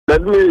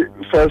Let me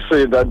first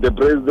say that the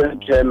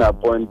president can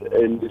appoint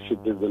any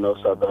citizen of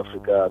South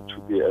Africa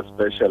to be a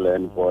special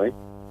envoy,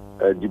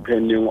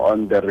 depending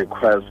on the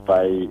request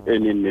by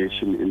any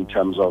nation in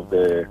terms of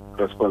the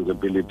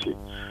responsibility.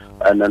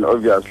 And then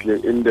obviously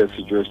in the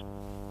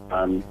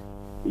situation,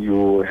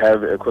 you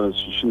have a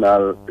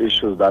constitutional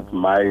issue that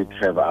might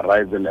have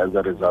arisen as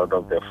a result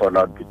of the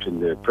fallout between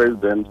the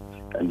president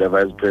and the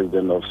vice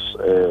president of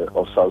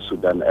South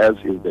Sudan, as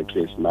is the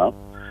case now.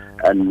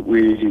 And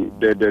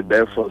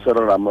therefore,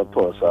 Cyril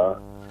Ramaphosa,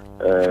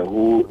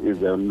 who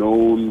is a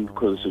known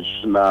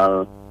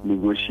constitutional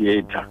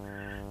negotiator,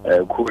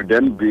 could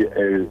then be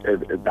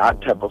that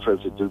type of a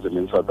citizen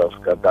in South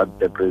Africa that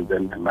the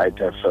president might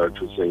have felt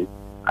to say,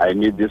 I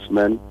need this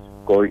man,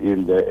 go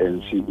in there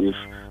and see if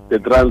the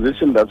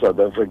transition that South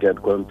Africa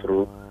had gone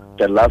through,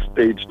 the last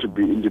stage to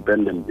be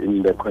independent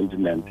in the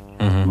continent,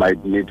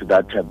 might need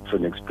that type of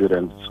an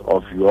experience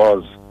of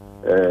yours,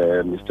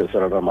 Mr.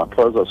 Cyril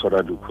Ramaphosa, so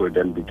that we could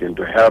then begin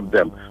to help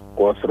them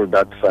go through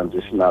that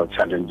transitional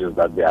challenges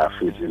that they are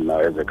facing now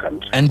as a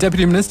country. And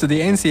Deputy Minister, the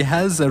ANC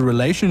has a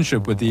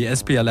relationship with the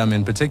SPLM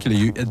in particular.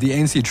 The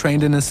ANC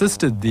trained and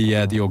assisted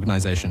the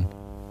organization.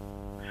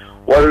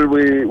 Well,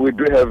 we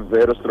do have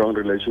very strong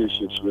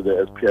relationships with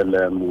the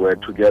SPLM. We're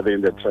together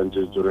in the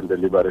trenches during the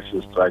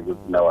liberation struggles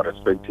in our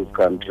respective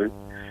countries.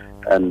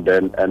 And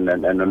then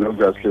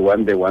obviously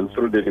when they went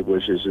through the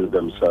negotiations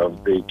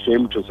themselves, they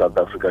came to South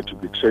Africa to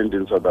be trained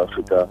in South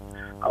Africa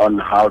on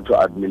how to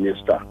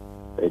administer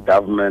a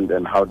government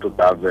and how to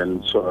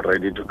govern, so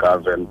ready to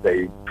govern.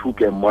 They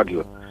took a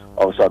model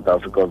of South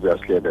Africa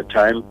obviously at the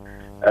time,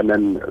 and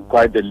then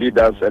quite the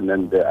leaders and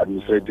then the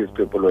administrative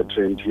people were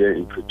trained here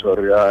in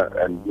Pretoria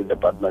and with the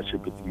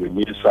partnership with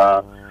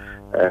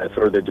UNISA,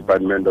 through the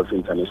Department of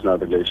International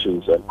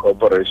Relations and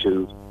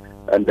Corporations,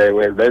 and they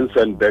were then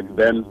sent back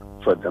then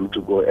for them to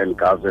go and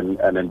govern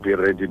and then be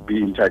ready, be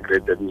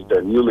integrated into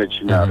the new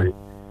machinery.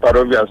 But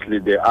obviously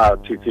there are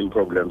teething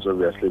problems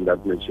obviously in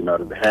that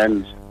machinery.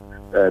 Hence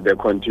the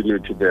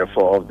continuity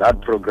therefore of that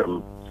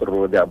program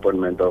through the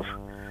appointment of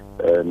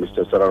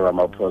Mr. Cyril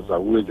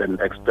Ramaphosa, who is an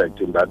expert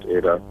in that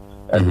area,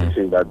 and we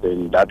think that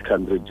that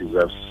country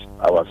deserves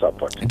our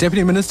support.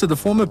 Deputy Minister, the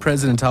former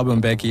President Thabo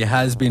Mbeki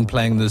has been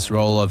playing this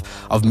role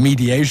of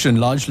mediation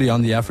largely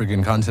on the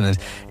African continent.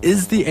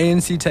 Is the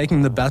ANC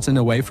taking the baton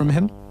away from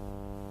him?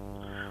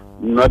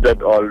 Not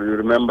at all. You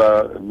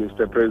remember,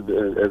 Mr.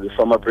 President, the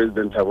former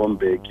President Thabo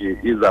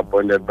Mbeki is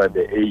appointed by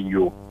the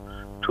AU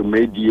to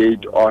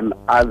mediate on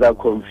other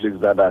conflicts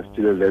that are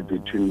still there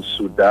between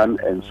Sudan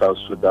and South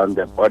Sudan,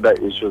 the border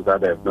issues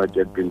that have not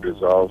yet been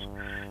resolved,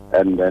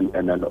 and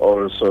then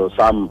also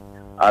some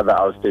other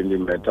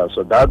outstanding matters.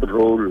 So that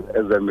role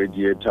as a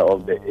mediator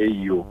of the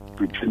AU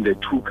between the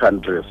two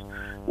countries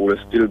will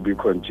still be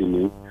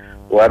continuing,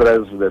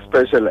 whereas the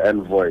special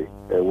envoy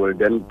will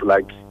then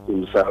plug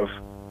himself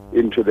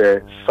into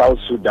the South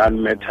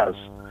Sudan matters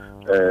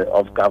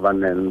of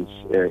governance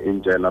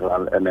in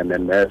general, and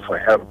then therefore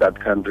help that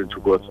country to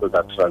go through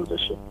that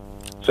transition.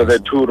 So the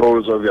two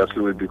roles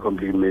obviously will be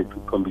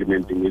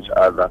complementing each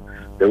other.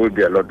 There will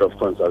be a lot of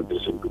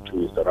consultation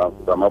between Mr.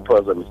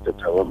 Ramaphosa and Mr.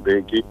 Thabo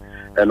Mbeki,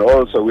 and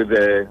also with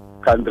the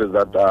countries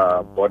that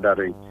are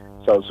bordering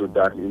South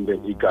Sudan in the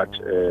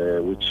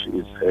IGAD, which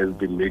has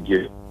been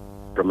mediated.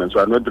 So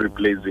I'm not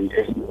replacing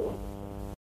any